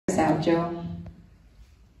out, Joe.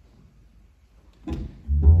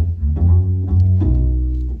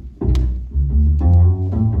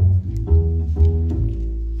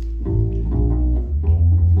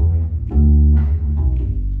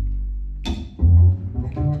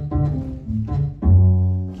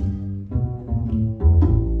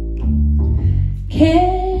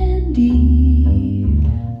 Candy,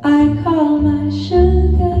 I call my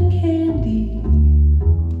sugar candy,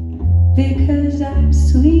 because I'm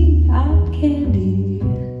sweet on candy,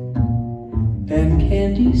 and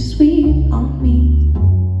candy's sweet on me.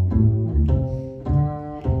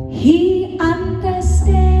 He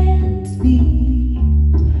understands me,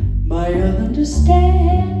 my understanding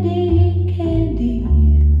candy,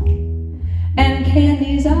 and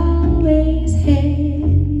candy's always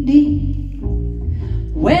handy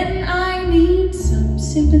when I need some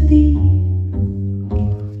sympathy.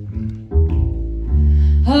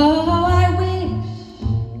 Oh, I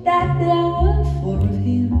wish that there were four of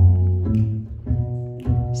him,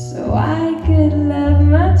 so I could love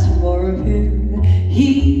much more of him.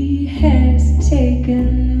 He has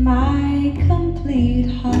taken my complete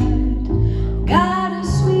heart, got a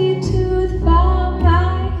sweet tooth for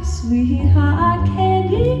my sweetheart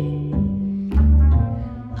candy.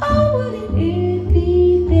 Oh, wouldn't it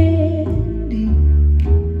be dandy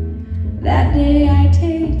that day I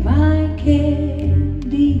take my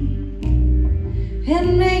candy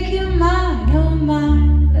and make him mine, oh mine.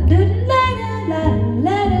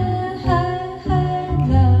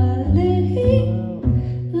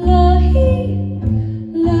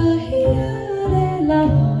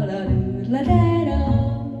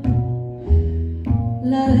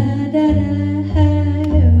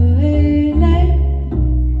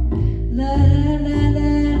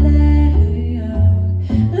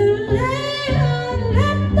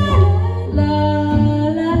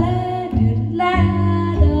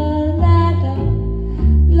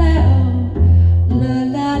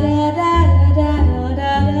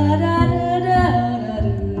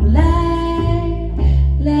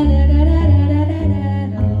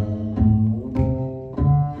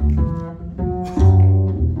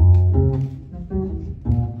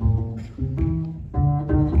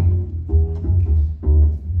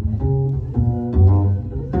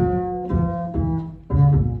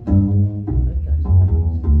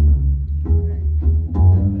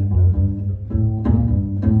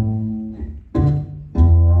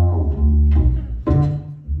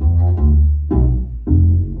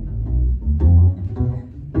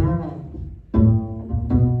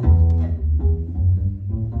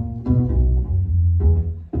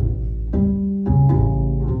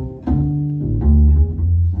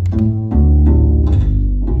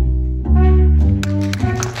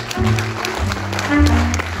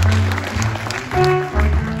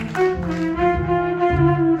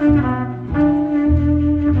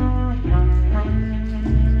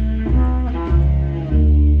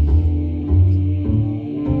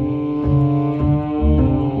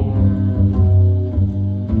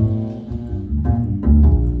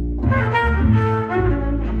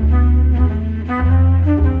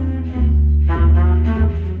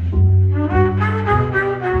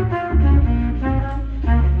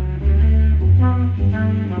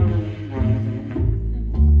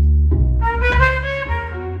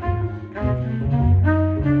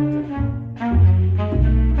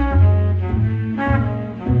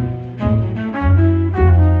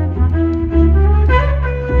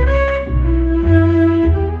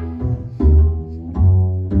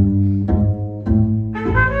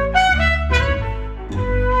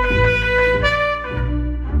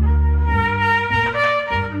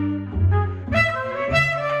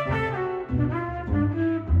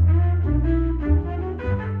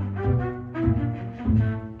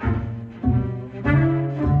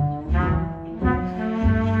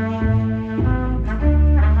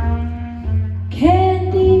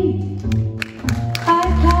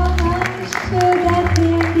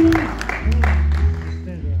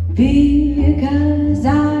 Because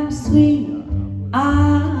I'm sweet,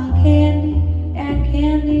 ah, candy, and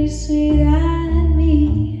candy's sweet.